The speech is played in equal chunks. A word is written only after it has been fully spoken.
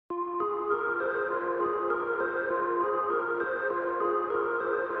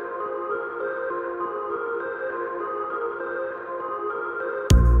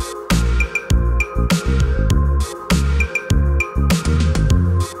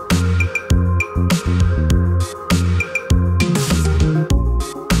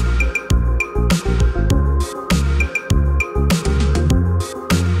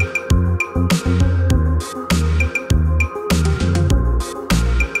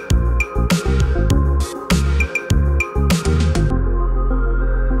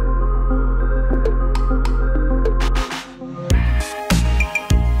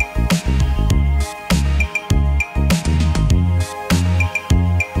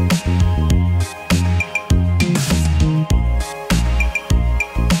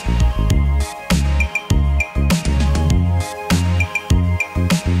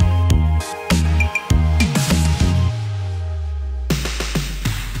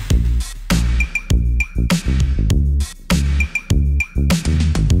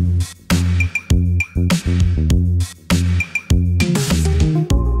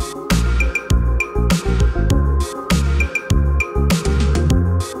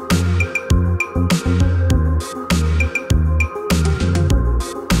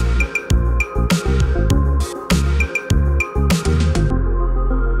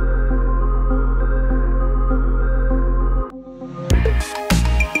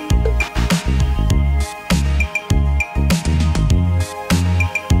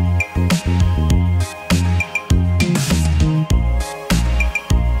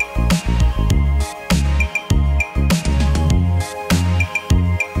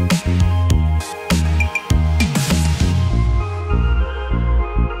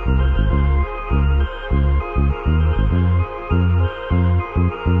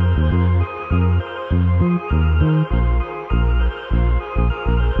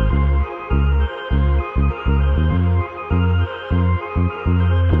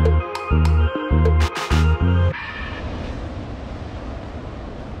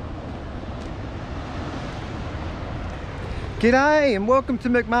G'day and welcome to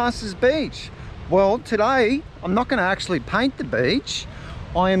Macmasters Beach. Well, today I'm not going to actually paint the beach.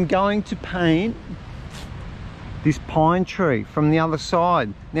 I am going to paint this pine tree from the other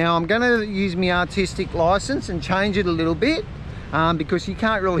side. Now I'm going to use my artistic license and change it a little bit because you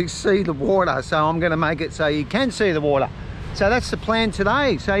can't really see the water, so I'm going to make it so you can see the water. So that's the plan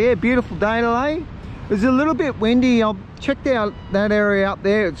today. So yeah, beautiful day today. It's a little bit windy. I've checked out that area up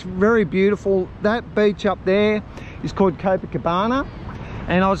there. It's very beautiful. That beach up there is called Copacabana,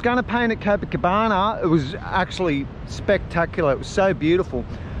 and I was going to paint at Copacabana. It was actually spectacular. It was so beautiful,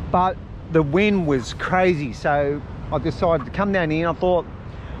 but the wind was crazy, so I decided to come down here and I thought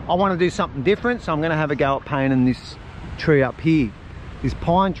I want to do something different, so I'm going to have a go at painting this tree up here, this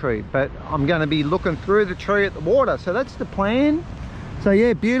pine tree, but I'm going to be looking through the tree at the water. So that's the plan. So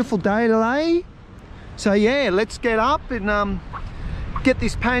yeah, beautiful day today. So yeah, let's get up and get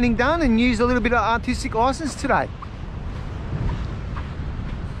this painting done and use a little bit of artistic license today.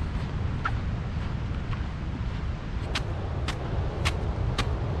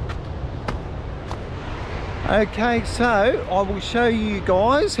 Okay, so I will show you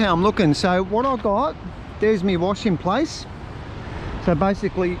guys how I'm looking. So what I got, there's my washing place. So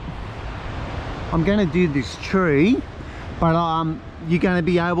basically I'm going to do this tree, but you're going to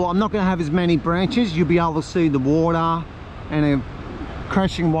be able, I'm not going to have as many branches. You'll be able to see the water and a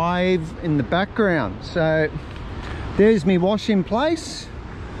crashing wave in the background. So there's my washing place.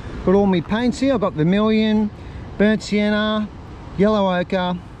 Got all my paints here. I've got vermilion, burnt sienna, yellow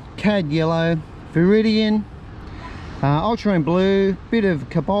ochre, cad yellow, viridian, ultramarine blue, bit of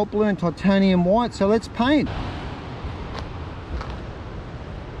cobalt blue and titanium white. So let's paint.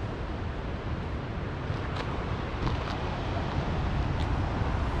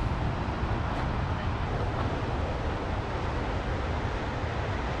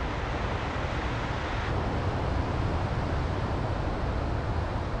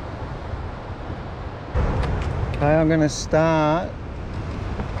 Okay, I'm going to start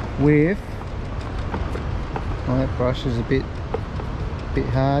with, oh, that brush is a bit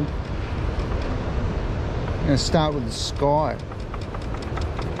hard. I'm going to start with the sky.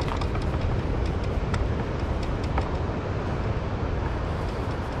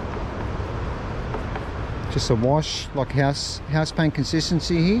 Just a wash, like house paint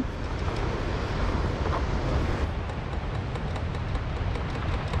consistency here.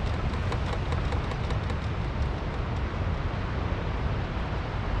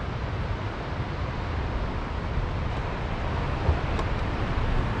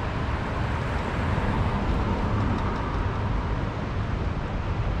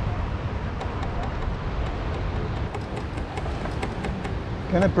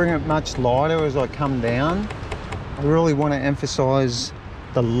 Going to bring it much lighter as I come down. I really want to emphasize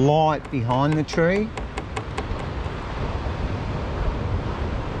the light behind the tree.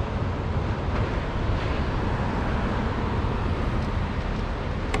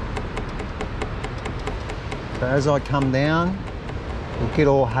 So as I come down, it'll get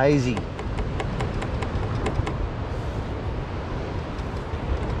all hazy.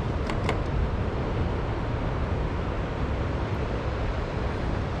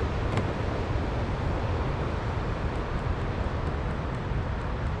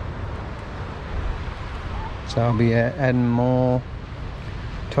 So I'll be adding more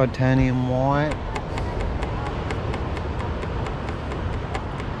titanium white.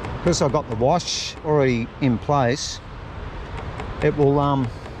 Because I've got the wash already in place, it will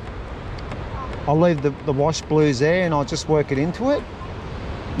I'll leave the wash blues there and I'll just work it into it,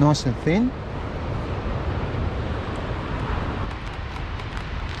 nice and thin.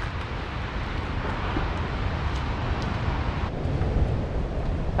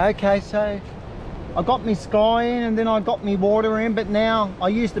 Okay, so I got my sky in and then I got my water in, but now I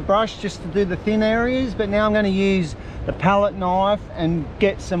use the brush just to do the thin areas, but now I'm going to use the palette knife and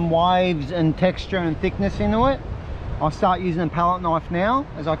get some waves and texture and thickness into it. I'll start using the palette knife now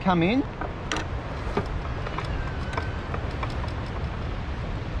as I come in.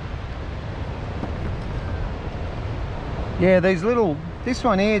 Yeah, these little, this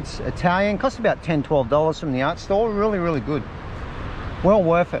one here, it's Italian, costs about $10–12 from the art store. Really good, well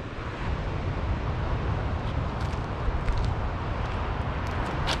worth it.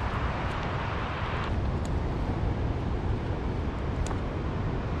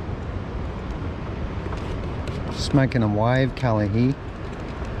 Just making a wave colour here.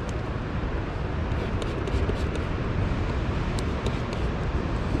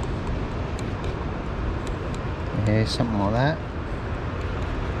 Yeah, something like that.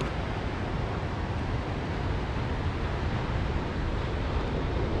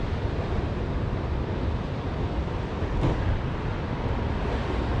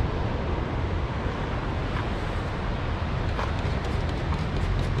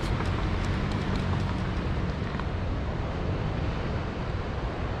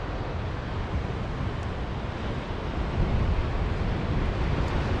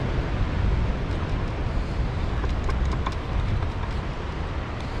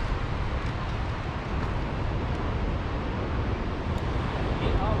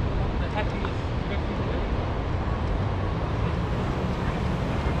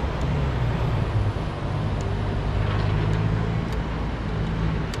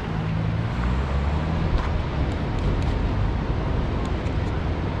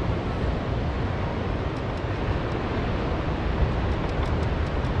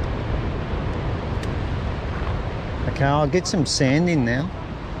 Okay, I'll get some sand in now.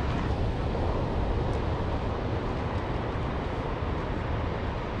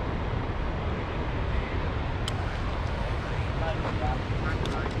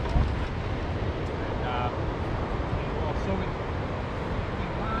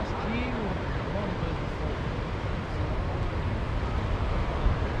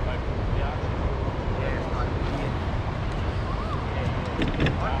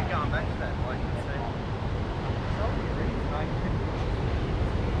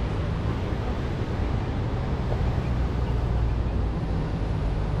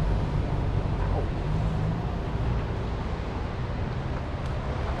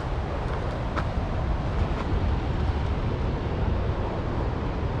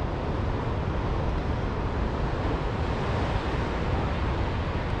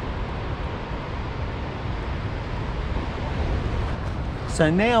 So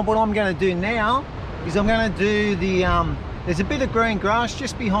now what I'm going to do now is I'm going to do the, there's a bit of green grass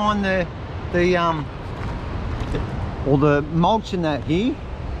just behind the mulch and that here.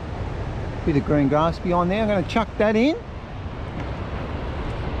 Bit of green grass behind there. I'm going to chuck that in.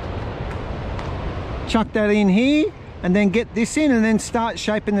 Chuck that in here and then get this in and then start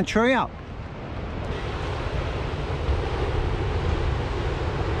shaping the tree up.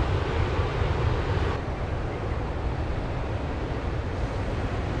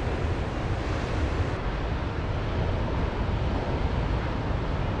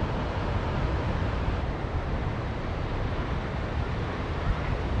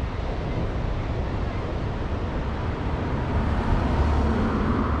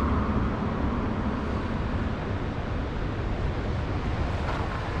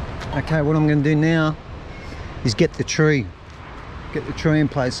 Okay, what I'm going to do now is get the tree in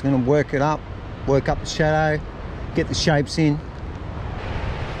place. I'm going to work it up, work up the shadow, get the shapes in.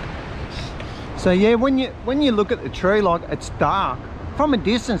 So yeah, when you look at the tree, like, it's dark. From a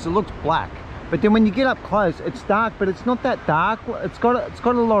distance it looks black, but then when you get up close it's dark, but it's not that dark. It's got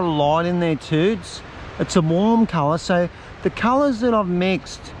a lot of light in there too. It's a warm color. So the colors that I've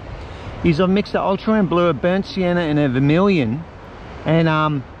mixed is I've mixed the ultramarine blue, a burnt sienna and a vermilion. And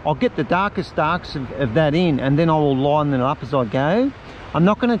I'll get the darkest darks of that in, and then I will line them up as I go. I'm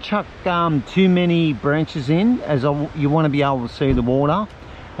not going to chuck too many branches in, as you want to be able to see the water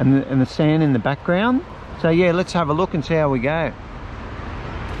and the sand in the background. So yeah, let's have a look and see how we go.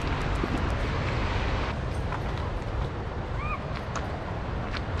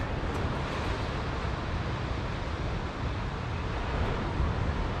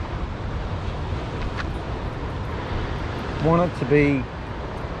 Want it to be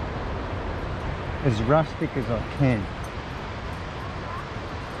as rustic as I can.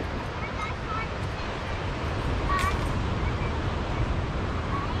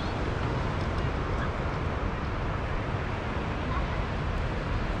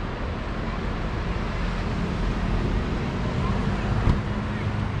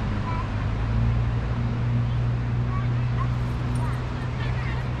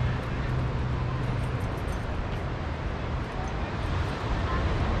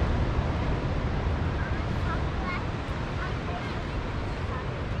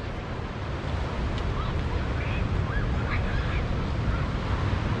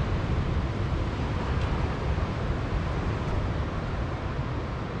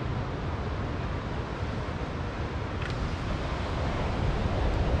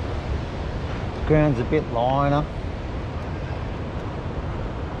 Ground's a bit liner.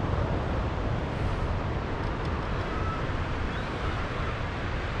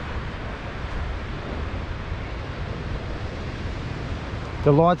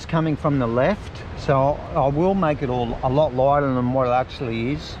 The light's coming from the left, so I will make it all a lot lighter than what it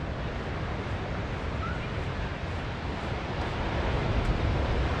actually is.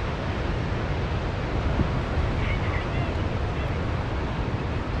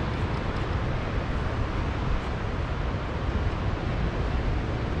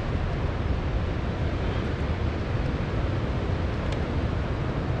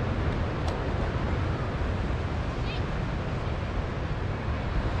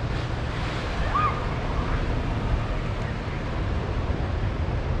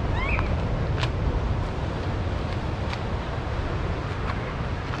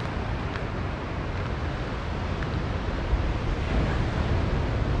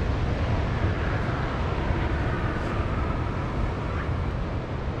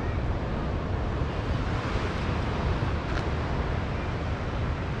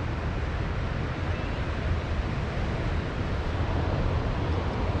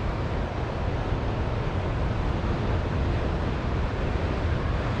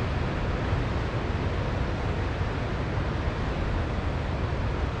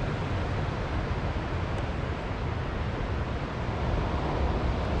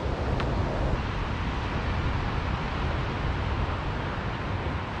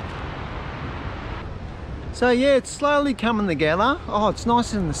 So yeah, it's slowly coming together. Oh, it's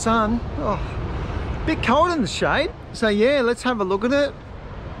nice in the sun. Oh, a bit cold in the shade. So yeah, let's have a look at it.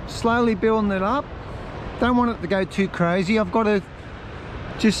 Slowly building it up. Don't want it to go too crazy. I've got to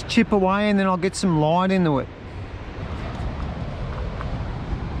just chip away and then I'll get some light into it.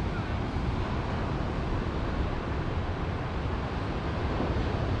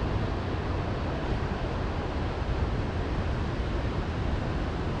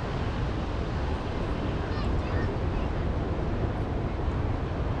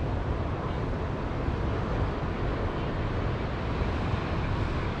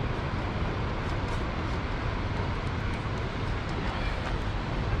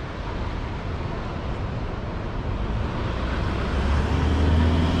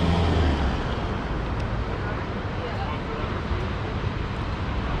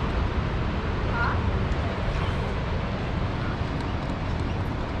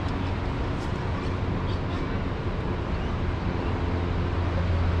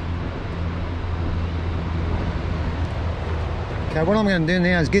 Okay, what I'm going to do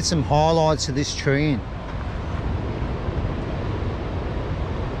now is get some highlights of this tree in.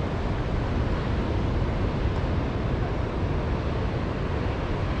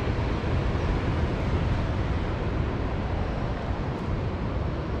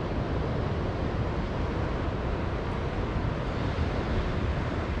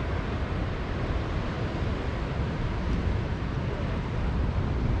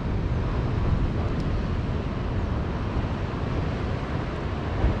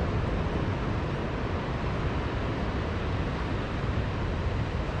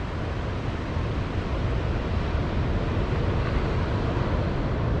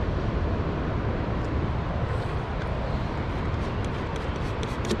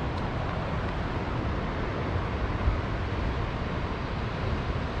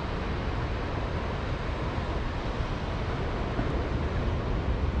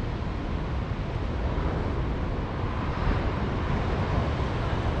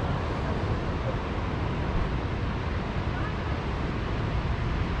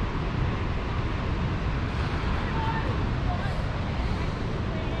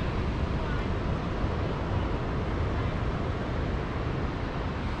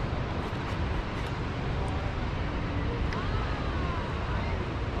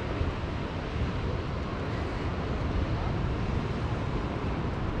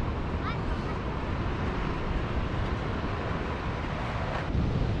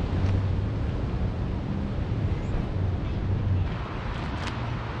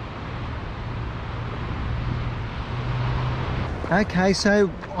 Okay,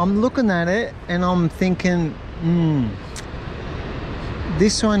 so I'm looking at it and I'm thinking,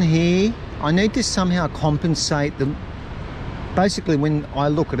 this one here, I need to somehow compensate them. Basically, when I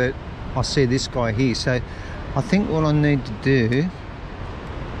look at it, I see this guy here. So I think what I need to do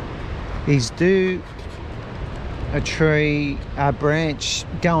is do a tree, a branch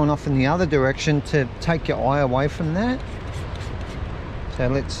going off in the other direction to take your eye away from that. So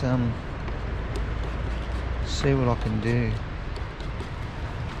let's see what I can do.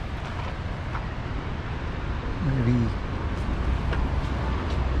 Maybe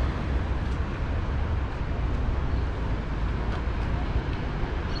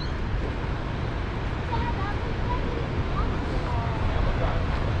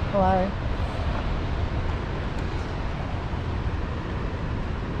hello.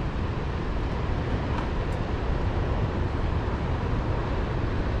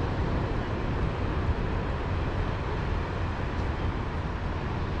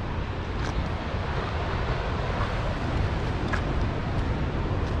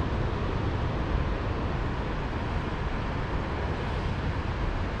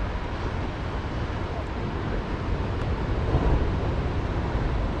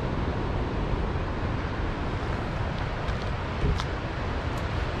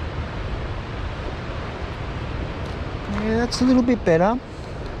 Yeah, that's a little bit better.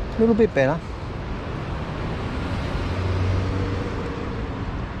 A little bit better.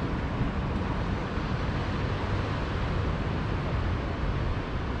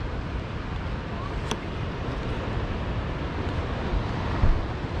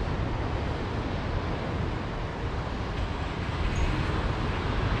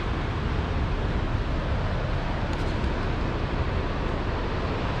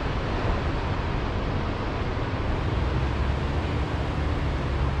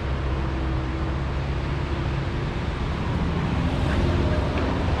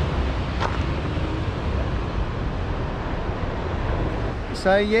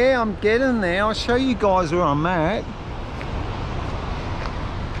 So yeah, I'm getting there. I'll show you guys where I'm at.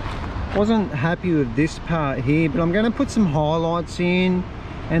 Wasn't happy with this part here, but I'm going to put some highlights in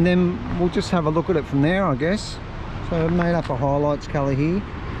and then we'll just have a look at it from there, I guess. So I've made up a highlights colour here.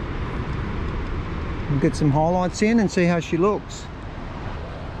 We'll get some highlights in and see how she looks.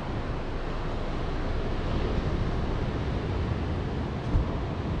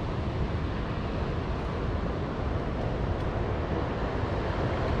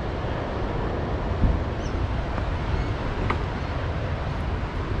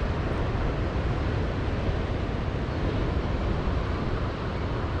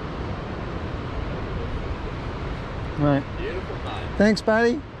 Right. Beautiful, mate. Thanks,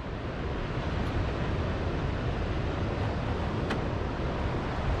 buddy.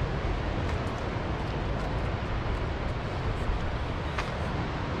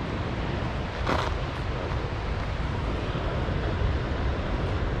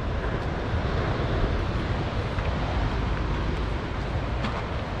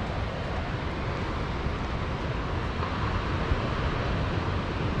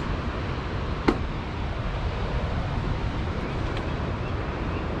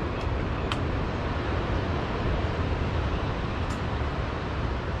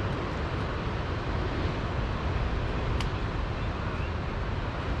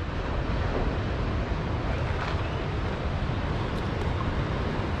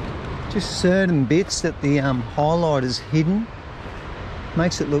 Just certain bits that the highlighter's hidden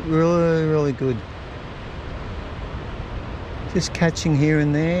makes it look really, really good. Just catching here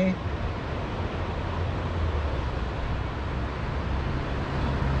and there.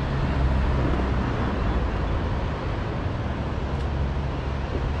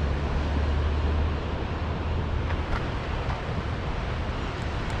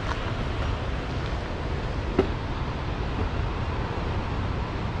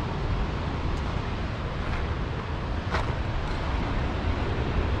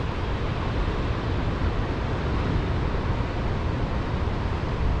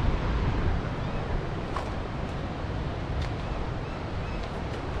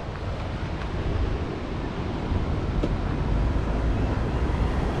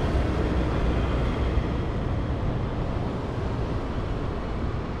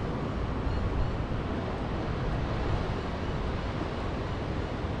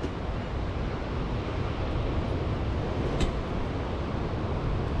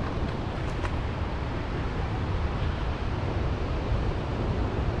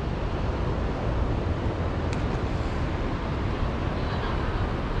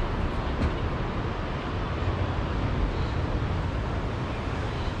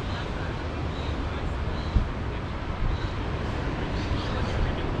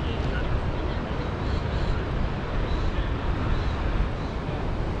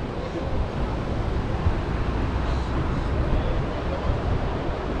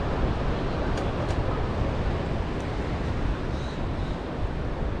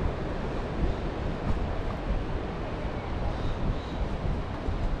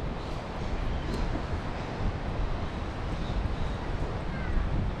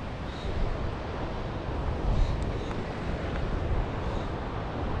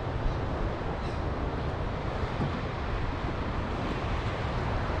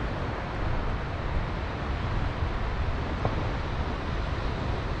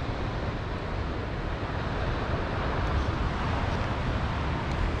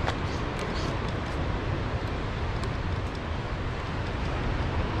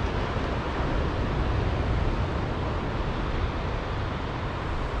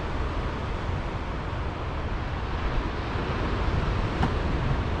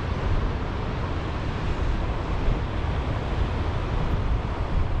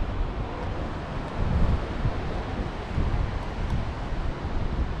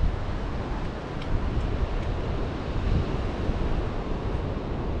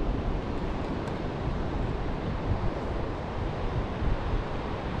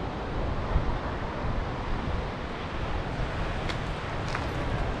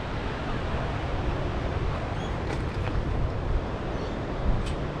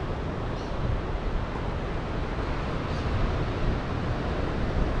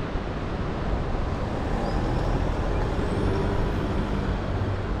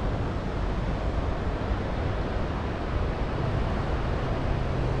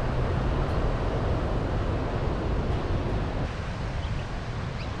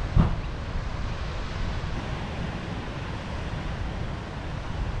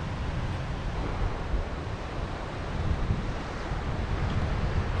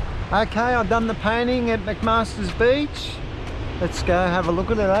 Okay, I've done the painting at Macmasters Beach. Let's go have a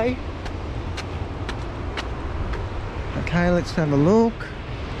look at it, eh? Okay, let's have a look.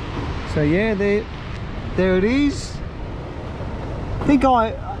 So yeah, there it is. I think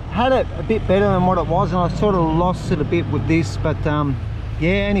I had it a bit better than what it was, and I sort of lost it a bit with this, but yeah,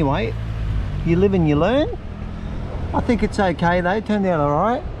 anyway, you live and you learn. I think it's okay though, turned out all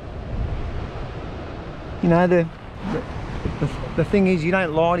right. You know, the thing is, you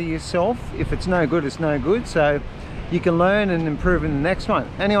don't lie to yourself. If it's no good, it's no good. So you can learn and improve in the next one.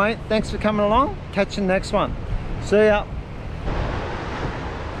 Anyway, thanks for coming along. Catch you in the next one. See ya.